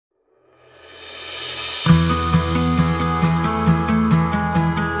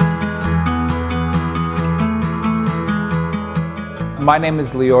My name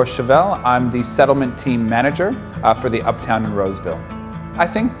is Lior Chevelle. I'm the settlement team manager for the Uptown in Roseville. I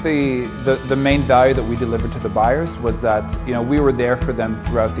think the main value that we delivered to the buyers was that we were there for them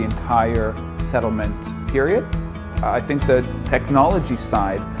throughout the entire settlement period. I think the technology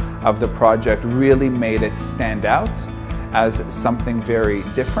side of the project really made it stand out as something very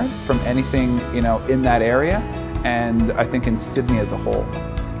different from anything in that area, and I think in Sydney as a whole.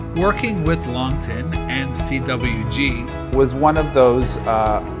 Working with Longton and CWG was one of those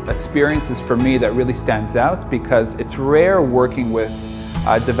experiences for me that really stands out, because it's rare working with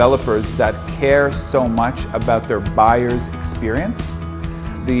developers that care so much about their buyers' experience.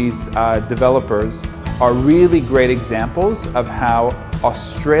 These developers are really great examples of how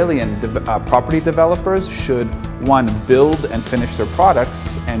Australian property developers should, one, build and finish their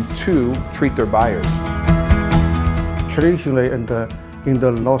products, and two, treat their buyers. Traditionally, in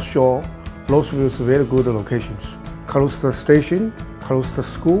the North Shore, Roseville is very good locations. Close to the station, close to the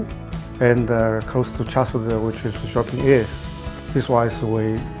school, and close to Chatsworth, which is the shopping area. This is why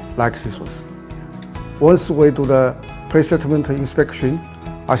we like this one. Once we do the pre-settlement inspection,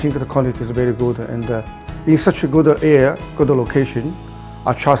 I think the quality is very good, and in such a good area, good location,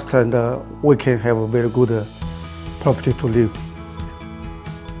 I trust and we can have a very good property to live.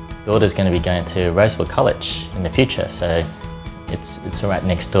 The daughter's going to be going to Roseville College in the future, so it's right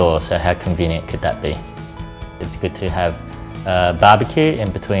next door, so how convenient could that be? It's good to have a barbecue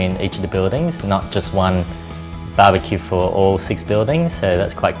in between each of the buildings, not just one barbecue for all 6 buildings, so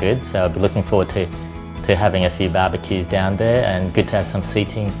that's quite good. So I'll be looking forward to having a few barbecues down there, and good to have some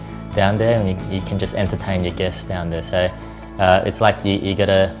seating down there, and you can just entertain your guests down there. So it's like you got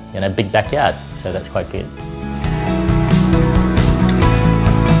a big backyard, so that's quite good.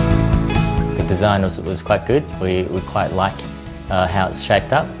 The design was quite good. We quite like how it's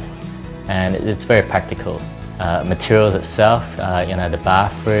shaped up, and it's very practical. Materials itself, the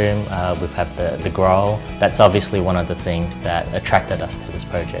bathroom, we have the growl. That's obviously one of the things that attracted us to this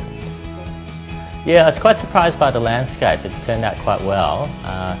project. Yeah, I was quite surprised by the landscape. It's turned out quite well.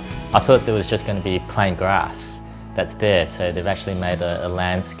 I thought there was just going to be plain grass that's there, so they've actually made a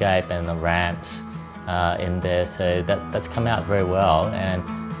landscape and the ramps in there, so that's come out very well, and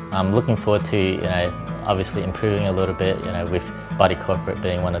I'm looking forward to obviously improving a little bit, with Body Corporate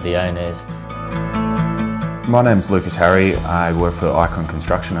being one of the owners. My name's Lucas Harry. I work for Icon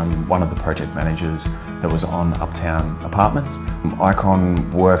Construction. I'm one of the project managers that was on Uptown Apartments. Icon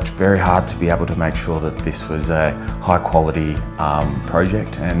worked very hard to be able to make sure that this was a high quality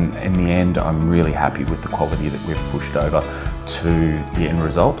project, and in the end I'm really happy with the quality that we've pushed over to the end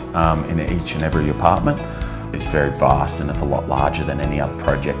result in each and every apartment. It's very vast and it's a lot larger than any other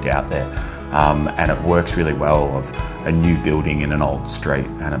project out there, and it works really well of a new building in an old street,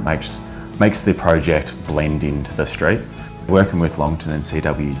 and it makes the project blend into the street. Working with Longton and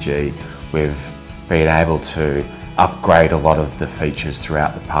CWG, we've been able to upgrade a lot of the features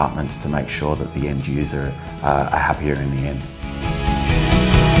throughout the apartments to make sure that the end user are happier in the end.